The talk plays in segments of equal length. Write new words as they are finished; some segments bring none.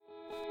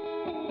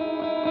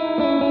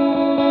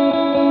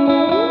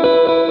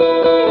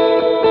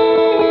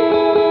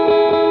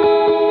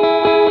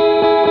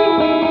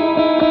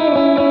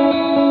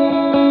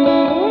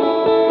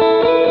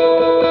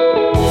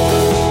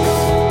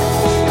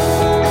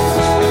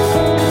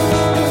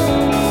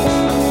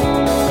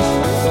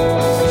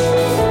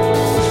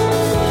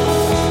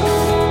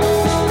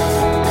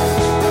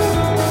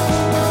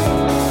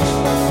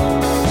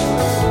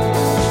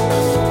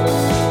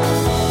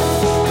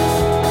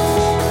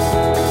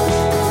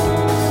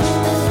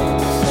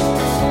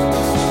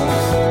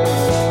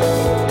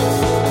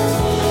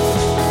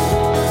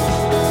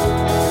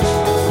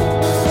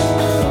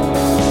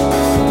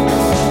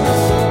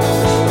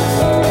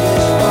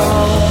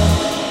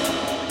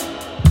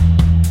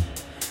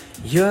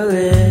Your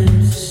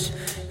lips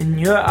and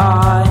your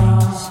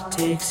eyes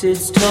takes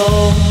its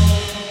toll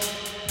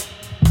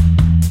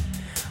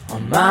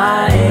on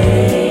my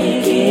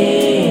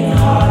aching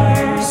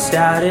heart.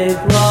 Static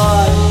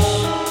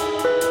rush.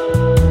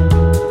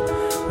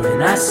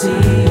 When I see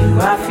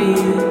you, I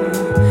feel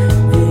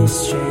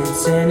this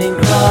transcendent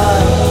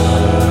crush.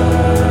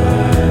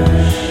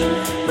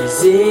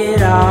 Is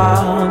it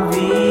obvious?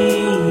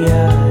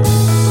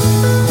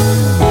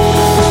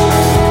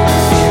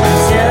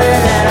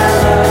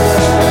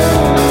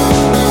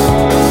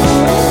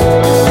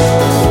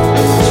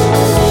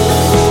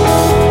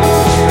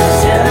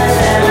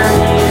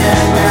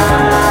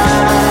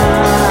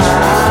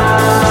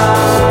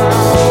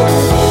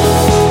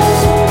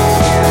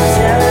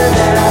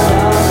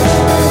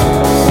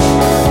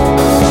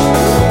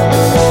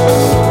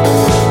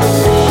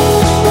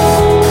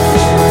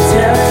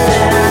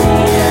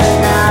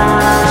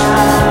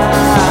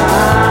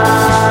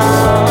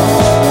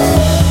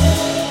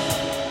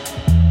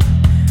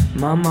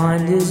 My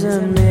mind is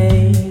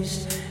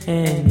amazed,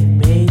 and you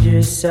made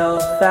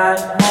yourself at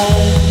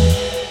home.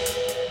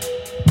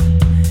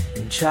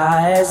 And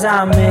try as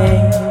I may,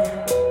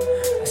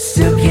 I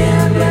still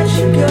can't let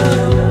you go.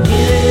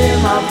 Hear it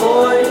in my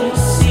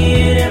voice, see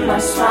it in my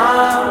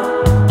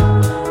smile.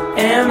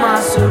 Am I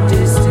so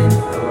distant,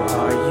 or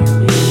are you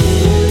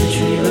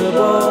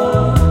irretrievable?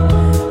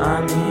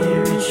 I'm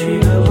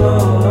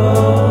irretrievable.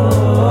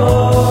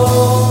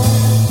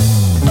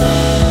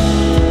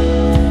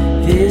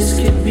 This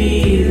could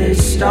be the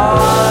start,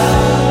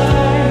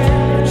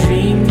 a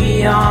dream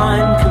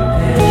beyond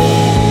compare.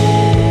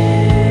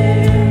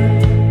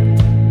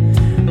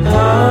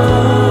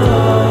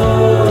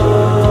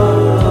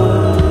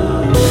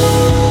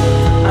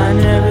 I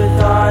never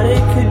thought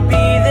it could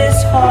be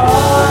this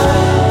hard.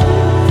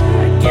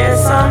 I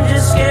guess I'm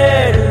just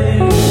scared of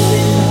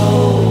losing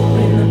hope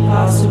in the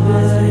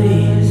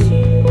possibilities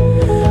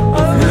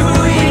of who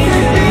we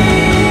could be.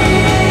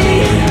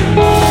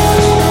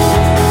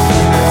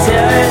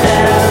 Tell her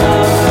that I love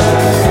her.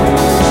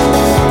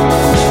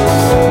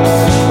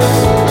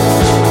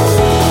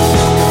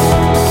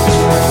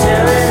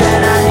 Tell her that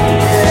I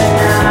need her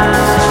now.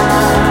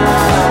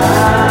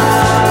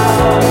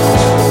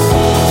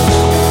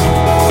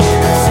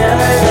 Tell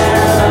her that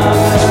I love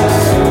her.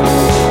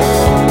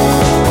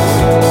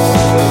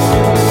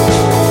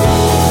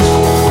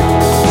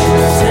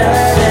 Tell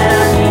her that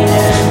I need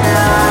her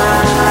now.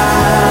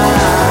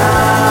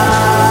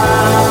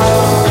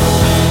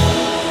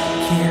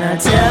 Can I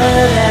tell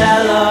her that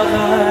I love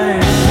her?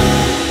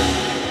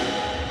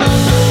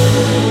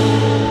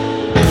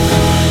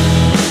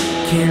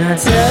 Can I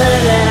tell her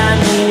that I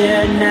need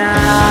her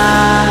now?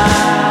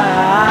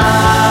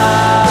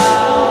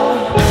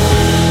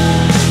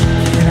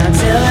 Can I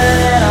tell her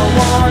that I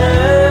want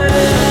her?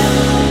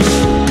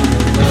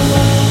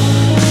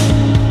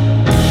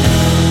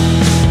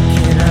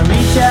 Can I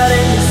reach out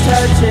and just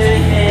touch her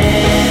hand?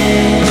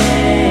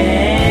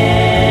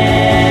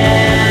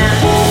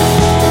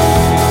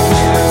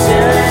 Can I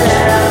tell her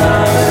that I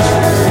love her?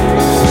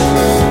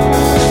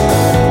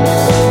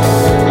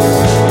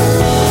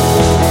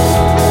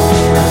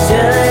 Can I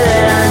tell her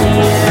that I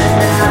need her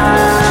now? Can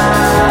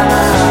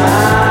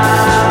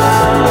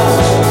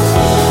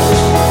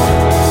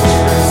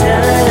I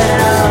tell her that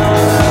I love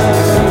her?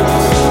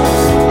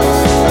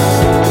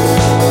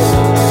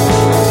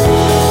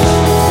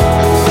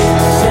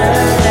 Tell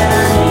her that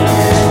I need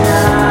her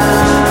now.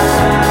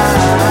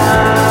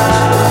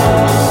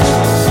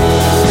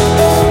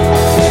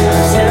 Can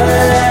I tell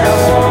her that I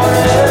want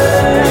her?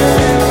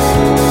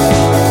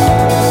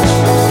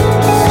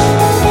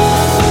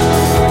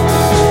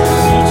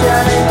 Reach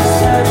out and just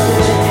touch her hand.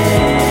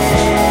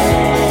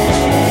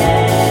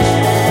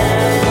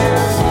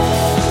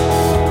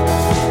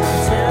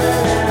 Tell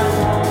her that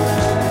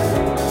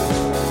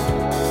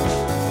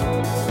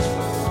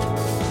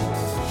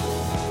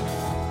I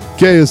want her.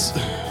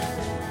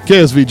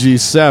 KSVG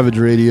Savage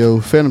Radio,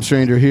 Phantom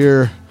Stranger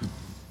here.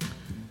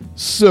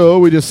 So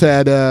we just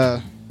had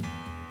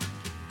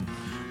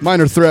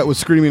Minor Threat with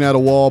Screaming at a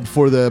Wall.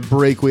 Before the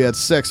break, we had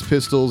Sex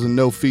Pistols and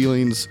No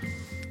Feelings.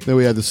 Then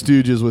we had the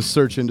Stooges with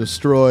Search and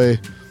Destroy.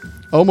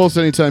 Almost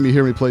anytime you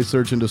hear me play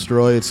Search and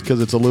Destroy, it's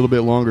because it's a little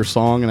bit longer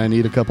song and I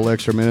need a couple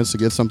extra minutes to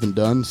get something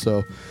done.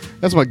 So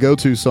that's my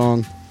go-to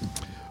song.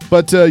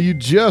 But you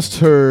just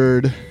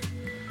heard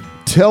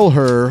Tell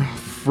Her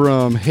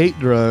from Hate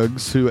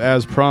Drugs, who,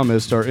 as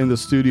promised, are in the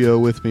studio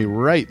with me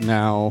right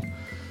now.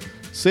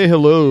 Say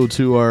hello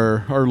to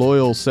our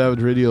loyal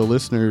Savage Radio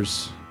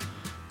listeners,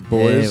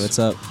 boys. Hey, what's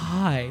up?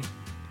 Hi.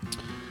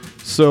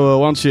 So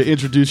why don't you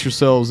introduce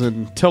yourselves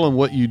and tell them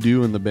what you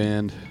do in the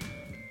band.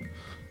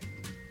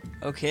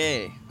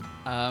 Okay,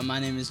 my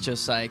name is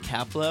Josiah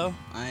Caplow.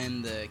 I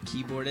am the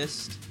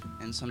keyboardist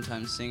and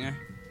sometimes singer.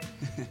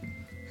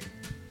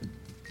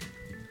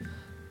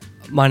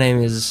 My name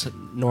is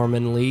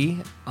Norman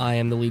Lee. I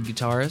am the lead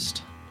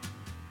guitarist.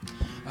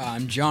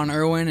 I'm John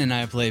Irwin, and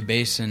I play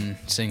bass and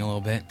sing a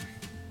little bit.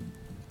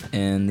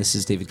 And this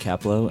is David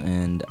Caplow,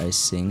 and I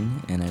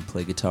sing, and I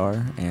play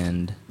guitar,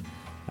 and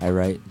I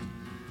write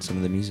some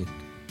of the music,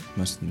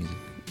 most of the music.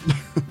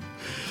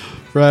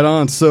 Right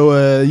on.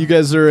 So you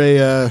guys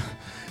are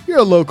you're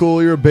a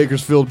local, you're a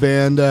Bakersfield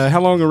band. How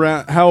long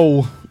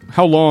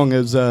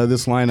has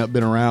this lineup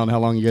been around? How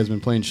long you guys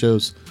been playing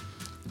shows?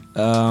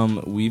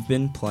 We've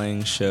been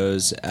playing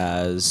shows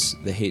as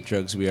the Hate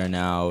Drugs We Are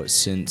Now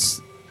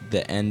since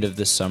the end of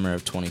the summer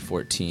of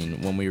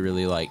 2014, when we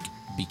really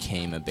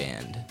became a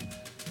band.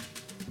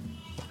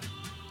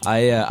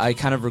 I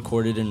kind of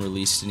recorded and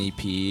released an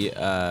EP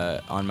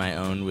on my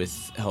own with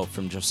help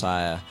from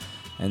Josiah,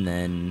 and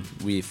then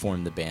we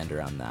formed the band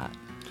around that.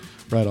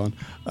 Right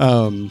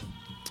on.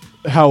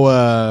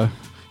 How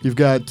you've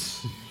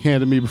got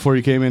handed me before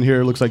you came in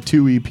here, it looks like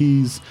 2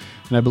 EPs,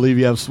 and I believe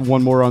you have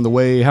one more on the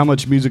way. How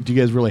much music do you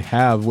guys really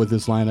have with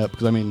this lineup?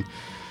 Because, I mean,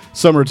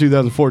 summer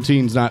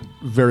 2014 is not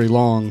very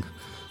long.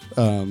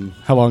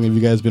 How long have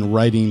you guys been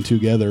writing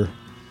together?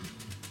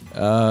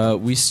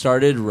 We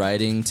started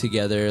writing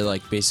together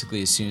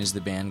basically as soon as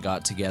the band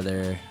got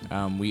together.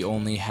 We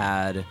only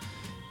had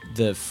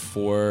the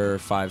 4 or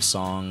 5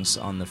 songs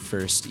on the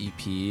first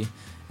EP,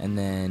 and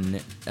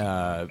then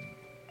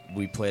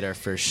we played our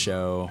first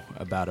show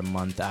about a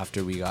month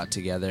after we got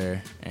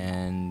together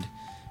and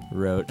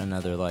wrote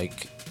another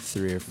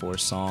 3 or 4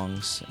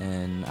 songs,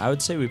 and I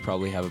would say we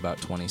probably have about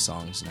 20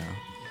 songs now.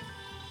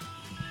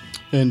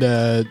 And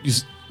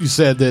you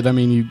said that, I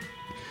mean,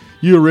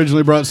 you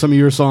originally brought some of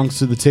your songs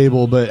to the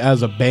table, but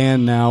as a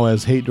band now,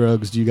 as Hate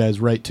Drugs, do you guys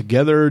write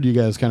together? Do you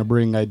guys kind of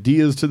bring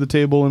ideas to the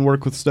table and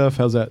work with stuff?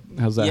 How's that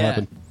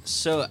happen?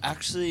 So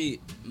actually,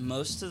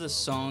 most of the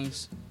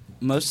songs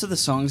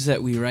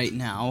that we write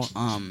now,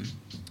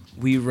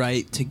 we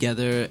write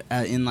together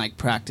in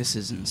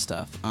practices and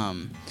stuff.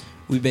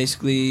 We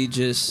basically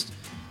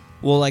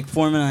we'll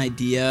form an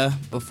idea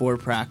before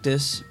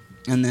practice,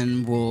 and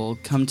then we'll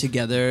come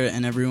together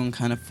and everyone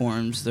kind of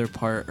forms their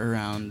part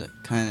around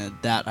kind of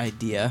that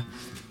idea.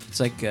 It's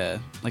like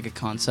a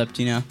concept,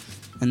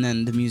 and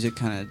then the music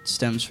kind of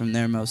stems from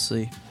there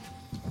mostly.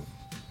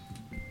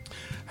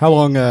 How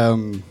long,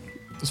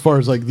 as far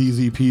as these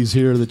EPs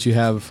here that you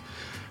have,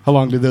 how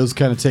long do those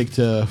kind of take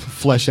to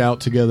flesh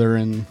out together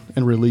and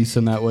release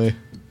in that way?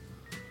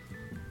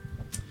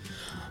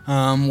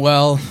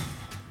 Well,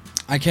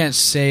 I can't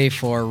say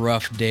for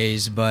Rough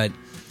Days, but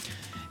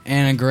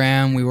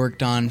Anagram we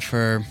worked on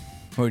for,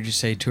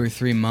 2 or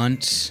 3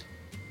 months.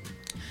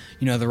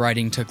 The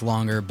writing took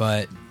longer,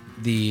 but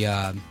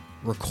the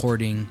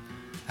recording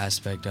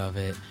aspect of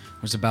it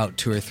was about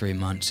 2 or 3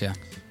 months, yeah.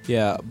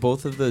 Yeah,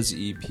 both of those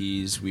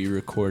EPs we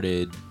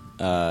recorded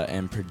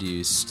and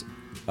produced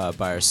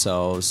by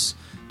ourselves,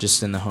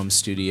 just in the home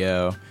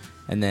studio.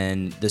 And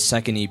then the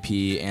second EP,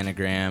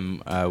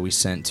 Anagram, we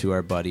sent to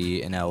our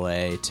buddy in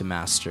LA to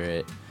master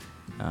it.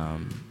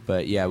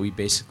 But yeah, we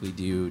basically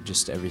do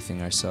just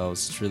everything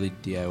ourselves. It's really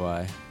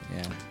DIY,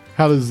 yeah.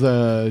 How does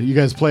you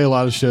guys play a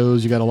lot of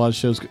shows? You got a lot of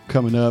shows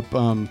coming up.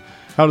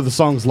 How do the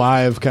songs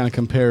live kind of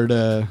compare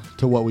to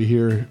what we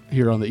hear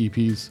on the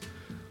EPs?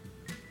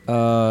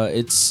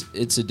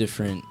 It's a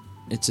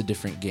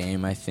different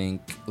game. I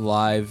think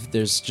live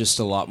there's just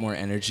a lot more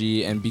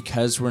energy, and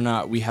because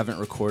we haven't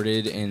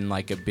recorded in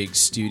a big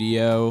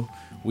studio,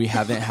 we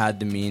haven't had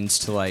the means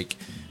to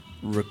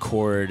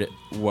record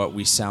what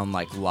we sound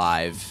like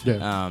live.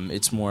 Yeah.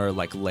 It's more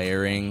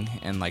layering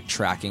and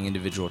tracking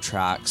individual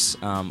tracks.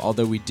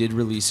 Although we did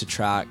release a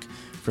track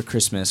for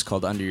Christmas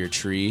called Under Your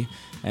Tree,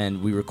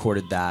 and we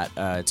recorded that.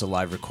 It's a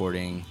live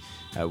recording.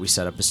 We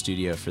set up a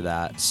studio for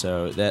that,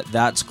 so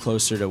that's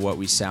closer to what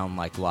we sound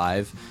like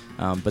live.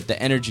 But the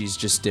energy is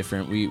just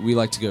different. We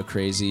like to go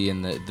crazy,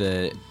 and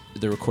the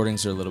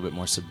recordings are a little bit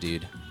more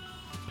subdued.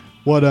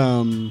 What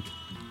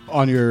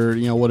on your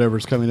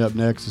whatever's coming up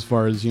next, as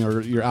far as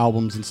your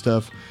albums and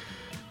stuff,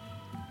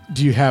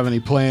 do you have any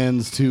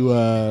plans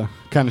to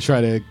kind of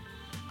try to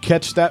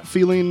catch that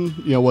feeling?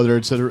 Whether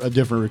it's a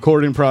different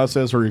recording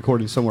process or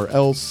recording somewhere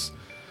else.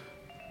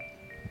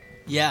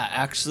 Yeah,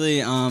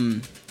 actually,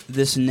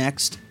 this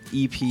next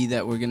EP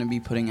that we're gonna be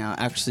putting out,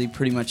 actually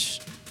pretty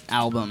much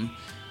album,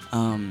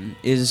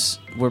 is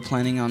we're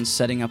planning on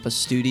setting up a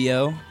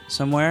studio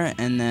somewhere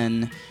and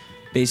then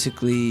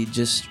basically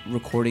just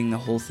recording the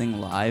whole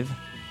thing live.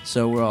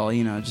 So we're all,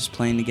 just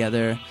playing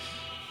together,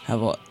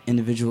 have all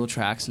individual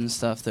tracks and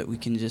stuff that we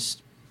can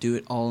just do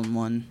it all in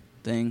one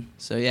thing.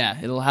 So yeah,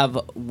 it'll have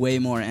way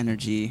more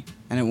energy,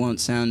 and it won't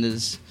sound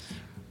as,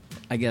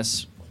 I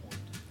guess,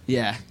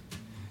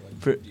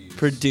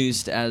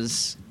 produced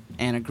as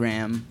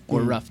Anagram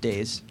or Rough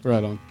Days.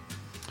 Right on.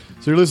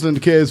 So you're listening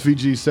to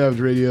KSVG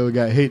Savage Radio. We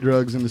got Hate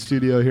Drugs in the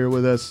studio here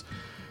with us.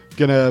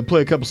 Gonna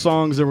play a couple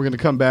songs, then we're gonna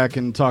come back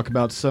and talk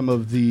about some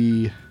of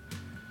the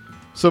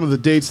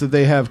dates that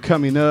they have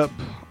coming up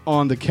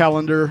on the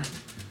calendar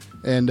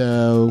and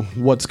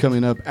what's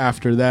coming up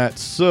after that.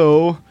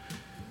 So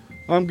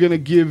I'm gonna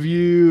give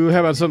you,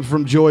 how about something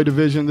from Joy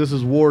Division? This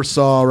is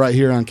Warsaw right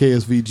here on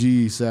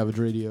KSVG Savage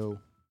Radio.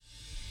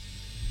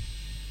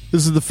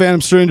 This is the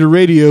Phantom Stranger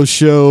Radio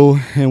Show,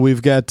 and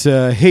we've got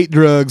Hate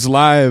Drugs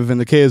live in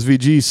the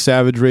KSVG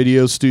Savage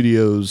Radio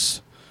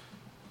studios.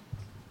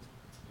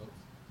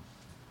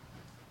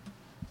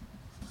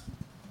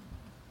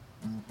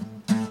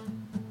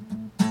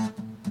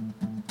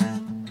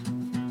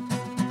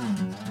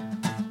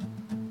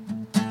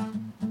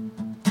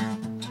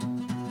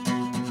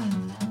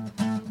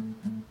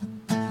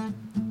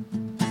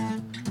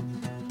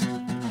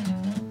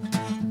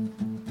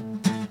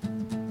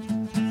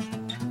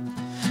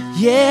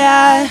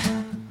 Yeah, I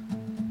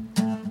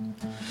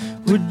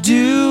would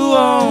do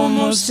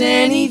almost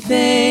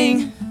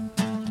anything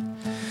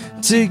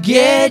to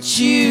get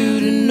you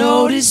to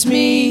notice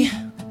me,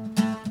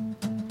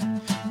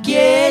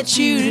 get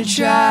you to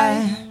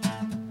try.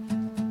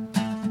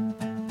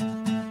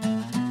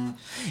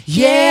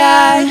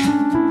 Yeah, I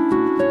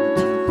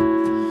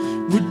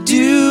would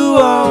do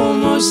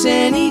almost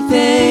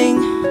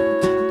anything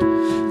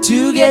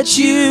to get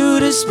you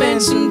to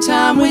spend some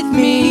time with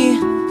me,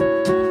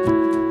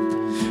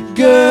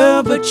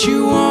 girl, but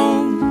you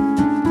won't.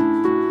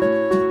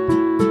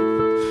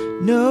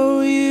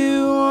 No,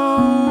 you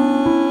won't.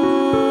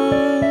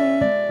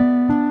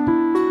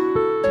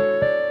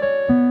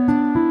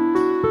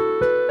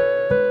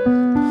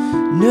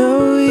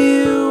 No,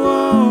 you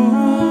won't.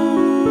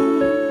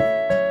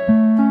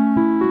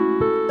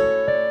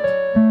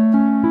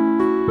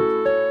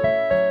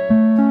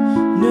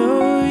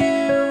 No,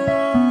 you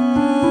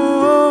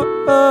won't.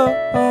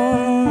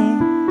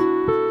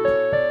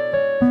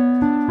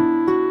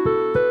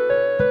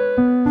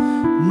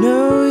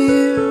 No,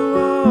 you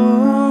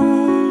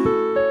won't.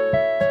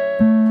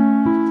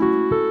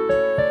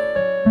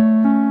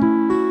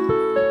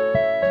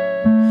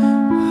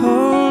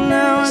 Oh,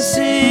 now I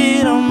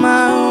sit on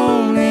my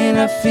own and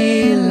I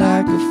feel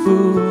like a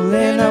fool,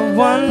 and I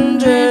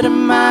wonder to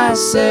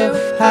myself,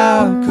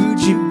 how could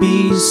you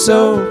be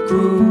so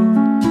cruel?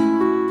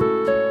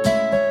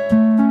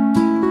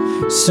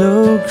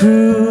 So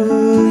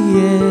cruel,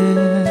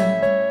 yeah.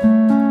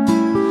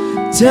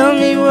 Tell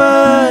me,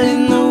 what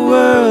in the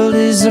world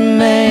is a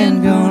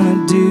man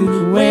gonna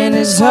do when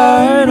his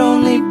heart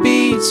only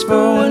beats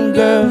for one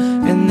girl,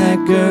 and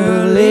that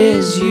girl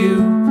is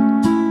you?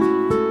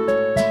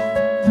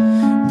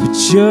 But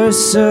you're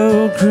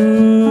so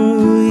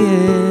cruel,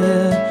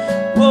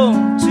 yeah.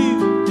 1,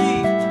 2,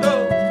 3,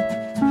 go.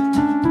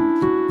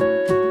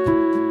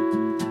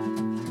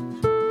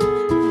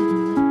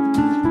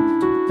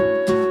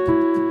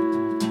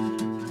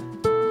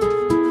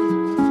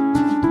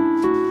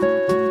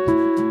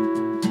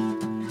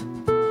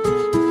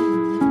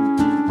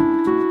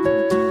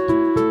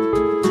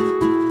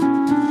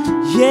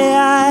 Yeah,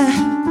 I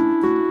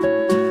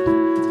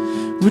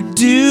would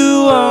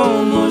do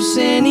almost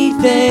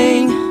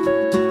anything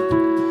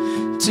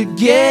to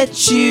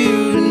get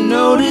you to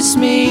notice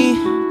me,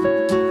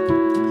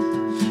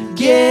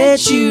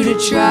 get you to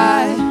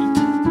try.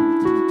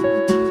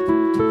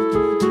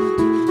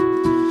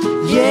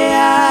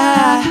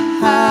 Yeah,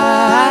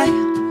 I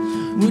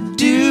would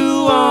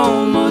do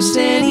almost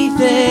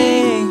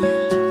anything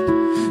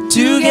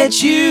to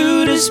get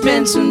you to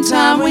spend some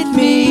time with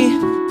me,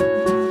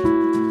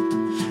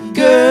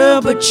 girl,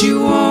 but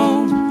you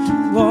won't.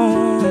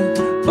 Oh,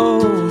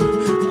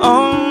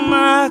 all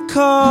my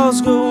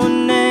calls go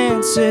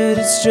unanswered,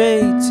 it's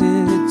straight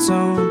to the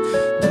tone.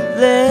 The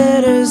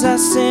letters I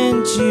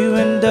sent you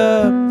end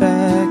up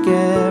back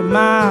at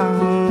my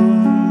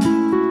home.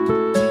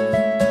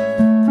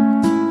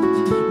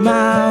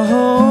 My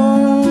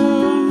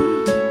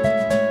home.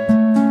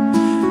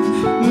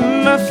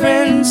 My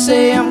friends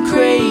say I'm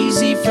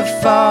crazy for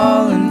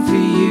falling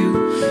for you.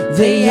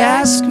 They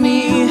ask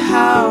me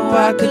how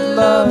I could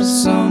love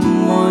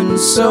someone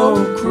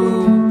so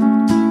cruel.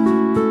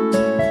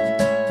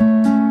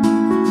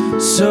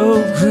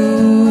 So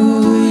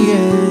cruel,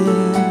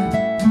 yeah.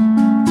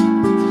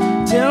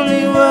 Tell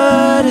me,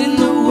 what in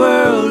the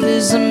world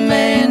is a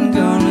man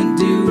gonna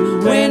do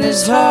when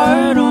his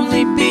heart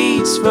only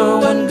beats for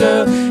one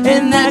girl,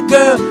 and that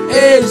girl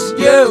is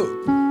you?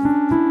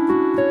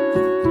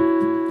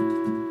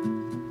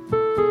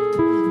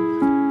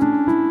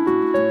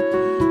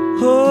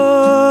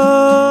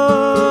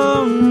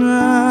 Oh,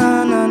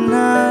 na na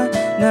na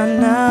na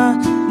na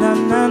na na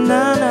na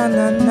na na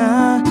na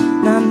na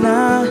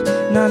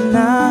na na.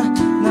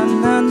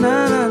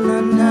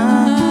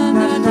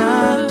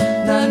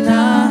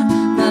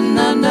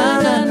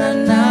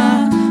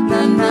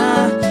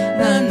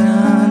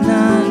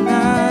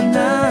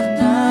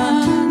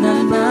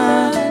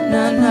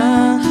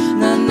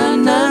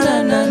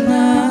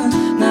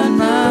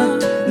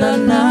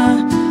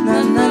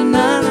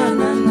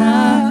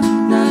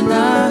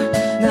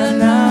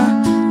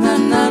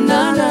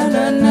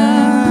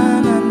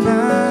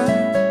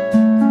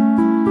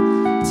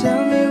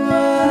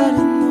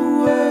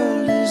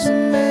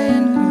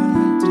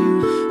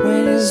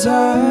 His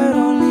heart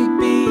only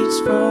beats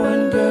for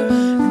one girl,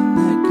 and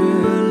that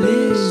girl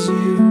is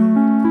you.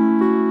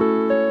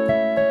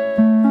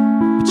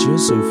 But you're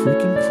so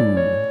freaking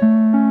cruel.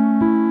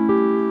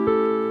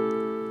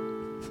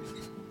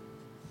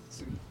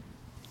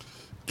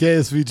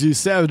 KSVG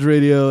Savage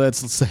Radio.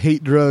 That's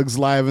Hate Drugs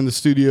live in the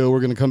studio. We're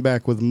going to come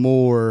back with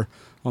more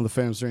on the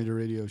Phantom Stranger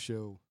Radio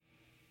Show.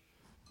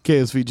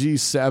 KSVG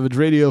Savage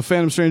Radio,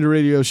 Phantom Stranger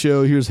Radio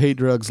Show. Here's Hate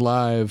Drugs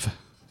live.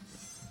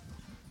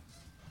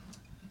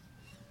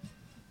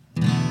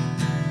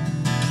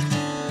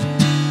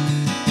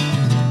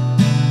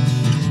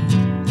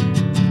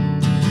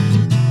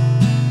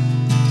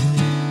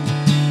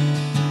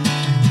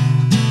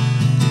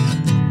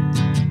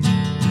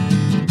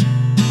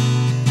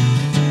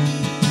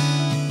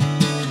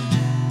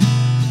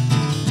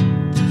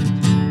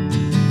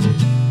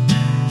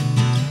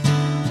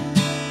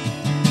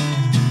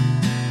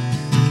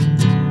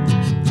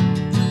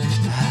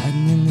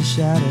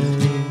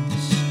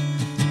 shadows.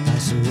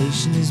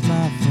 Isolation is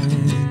my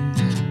friend.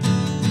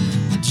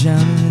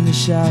 Drowning in the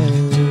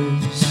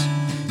shallows.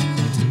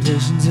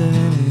 Contemplations of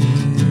an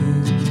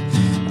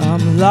end.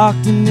 I'm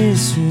locked in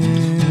this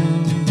room,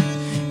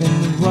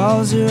 and the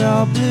walls are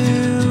all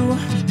blue.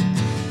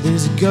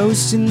 There's a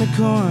ghost in the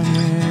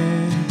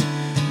corner,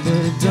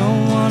 but I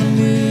don't wanna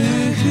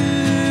move.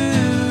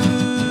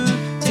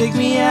 Take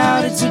me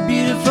out, it's a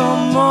beautiful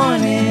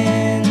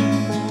morning.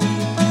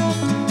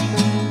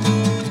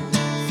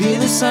 Feel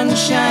the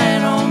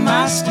sunshine on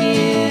my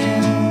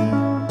skin.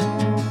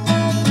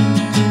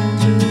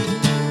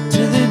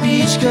 To the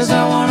beach 'cause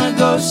I wanna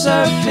go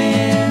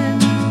surfing.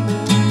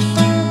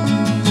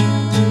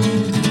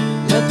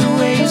 Let the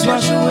waves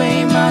wash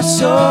away my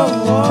soul.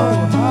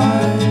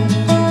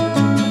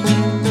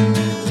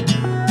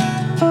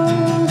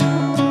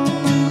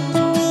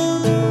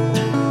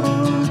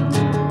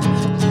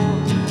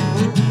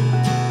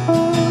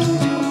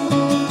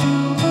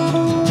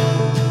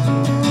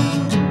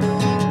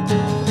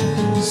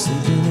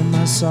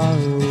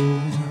 Sorrow,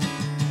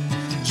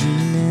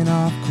 dreaming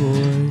off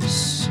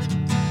course.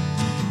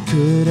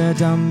 Could have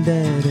done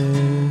better,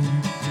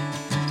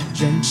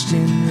 drenched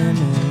in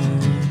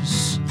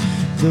remorse.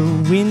 The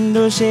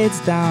window shades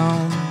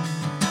down,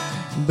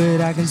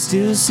 but I can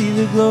still see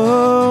the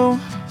glow.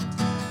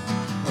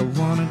 I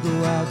wanna go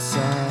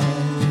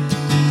outside,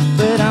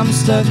 but I'm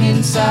stuck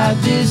inside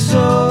this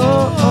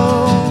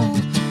hole.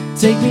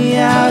 Take me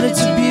out,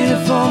 it's a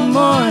beautiful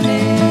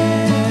morning.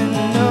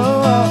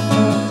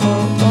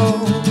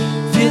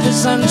 Feel the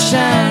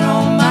sunshine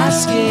on my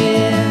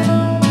skin.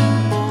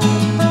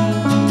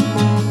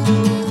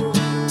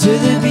 To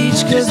the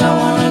beach 'cause I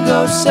wanna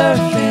go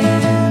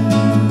surfing.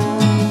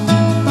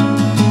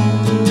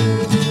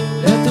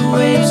 Let the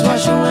waves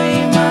wash away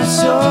my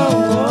soul.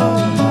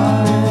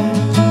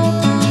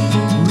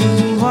 We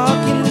can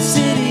walk in the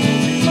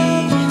city,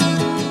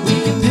 we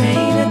can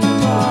paint at the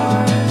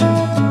park,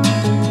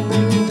 we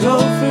can go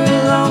for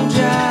a long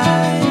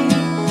drive,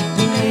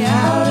 lay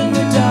out in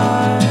the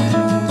dark.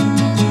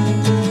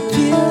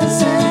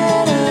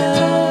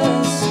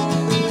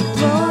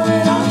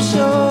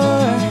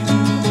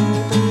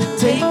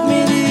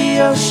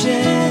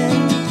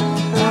 Ocean,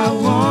 I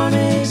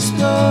wanna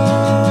explore.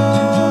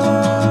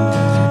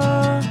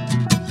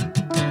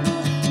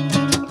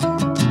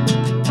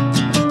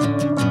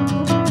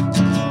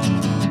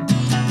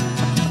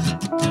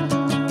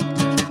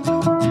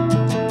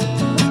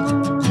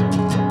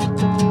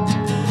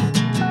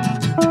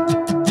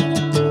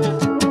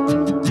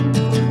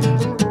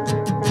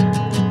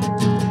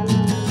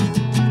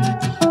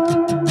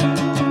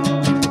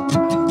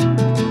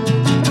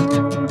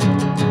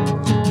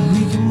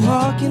 We can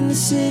walk in the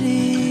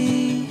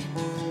city,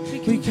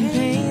 we can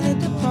paint at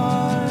the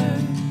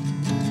park,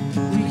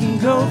 we can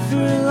go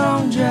for a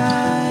long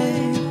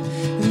drive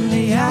and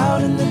lay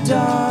out in the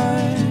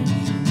dark.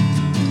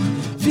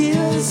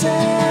 Feel the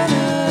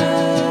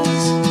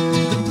Santas,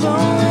 they're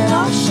blowing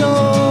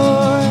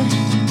offshore.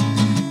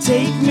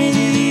 Take me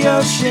to the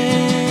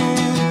ocean,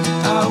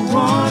 I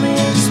wanna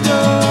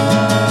explore.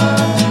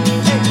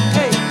 Hey,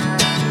 hey.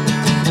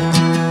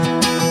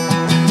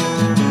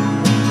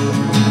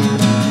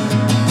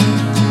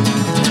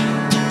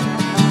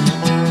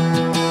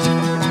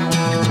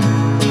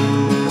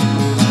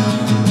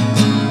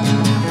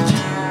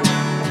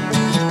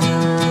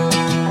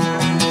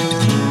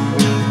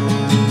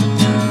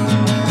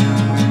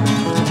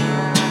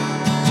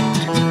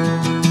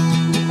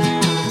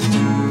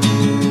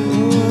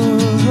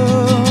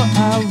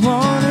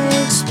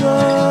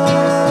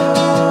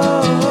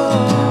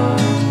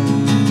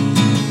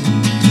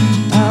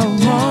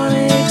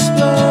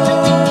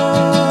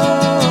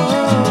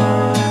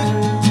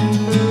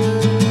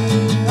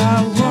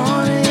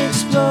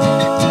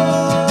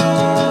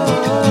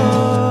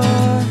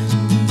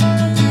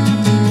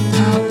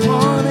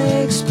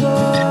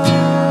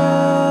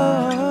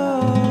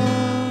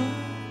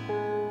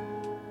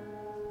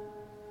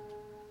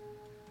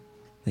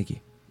 Thank you.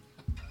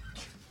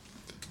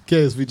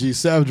 KSVG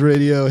Savage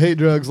Radio, Hate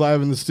Drugs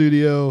live in the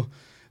studio.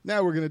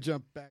 Now we're going to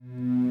jump back.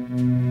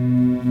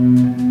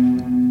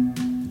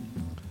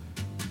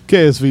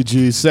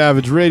 KSVG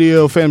Savage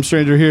Radio, Phantom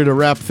Stranger here to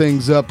wrap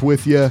things up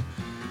with you.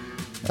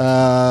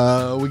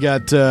 We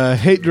got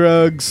Hate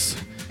Drugs.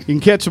 You can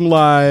catch them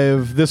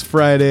live this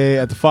Friday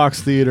at the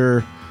Fox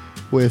Theater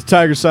with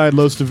Tiger Side,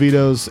 Los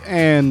Davidos,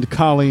 and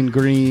Colleen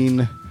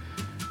Green.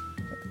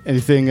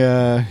 Anything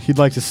you'd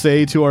like to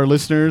say to our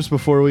listeners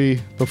before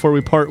we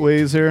part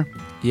ways here?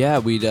 Yeah,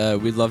 we'd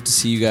love to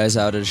see you guys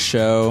out at a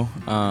show.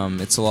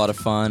 It's a lot of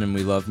fun, and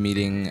we love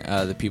meeting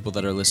the people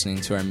that are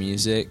listening to our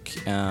music.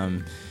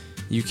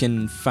 You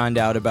can find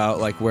out about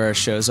like where our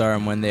shows are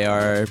and when they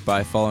are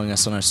by following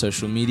us on our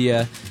social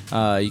media.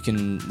 You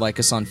can like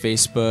us on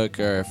Facebook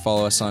or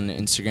follow us on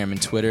Instagram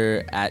and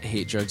Twitter at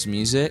Hate Drugs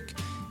Music.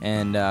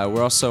 And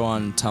we're also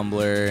on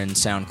Tumblr and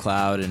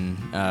SoundCloud,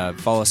 and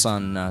follow us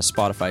on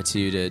Spotify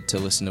too to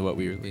listen to what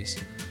we release.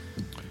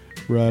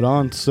 Right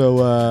on.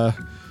 So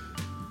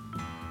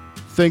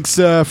Thanks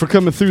for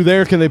coming through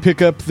there. Can they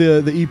pick up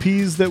the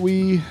EPs that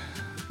we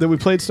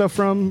played stuff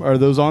from? Are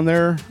those on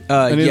there?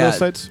 Any of those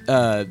sites?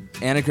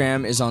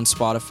 Anagram is on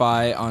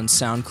Spotify. On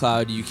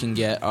SoundCloud, you can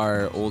get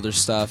our older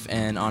stuff,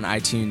 and on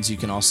iTunes, you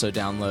can also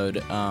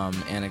download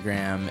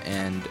Anagram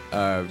and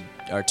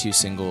our 2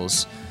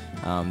 singles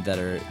that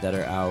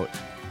are out.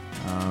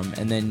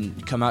 And then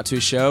come out to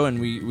a show,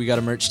 and we got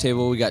a merch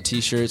table. We got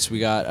T-shirts. We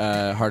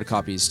got hard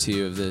copies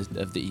too of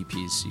the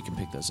EPs. You can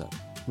pick those up.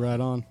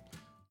 Right on.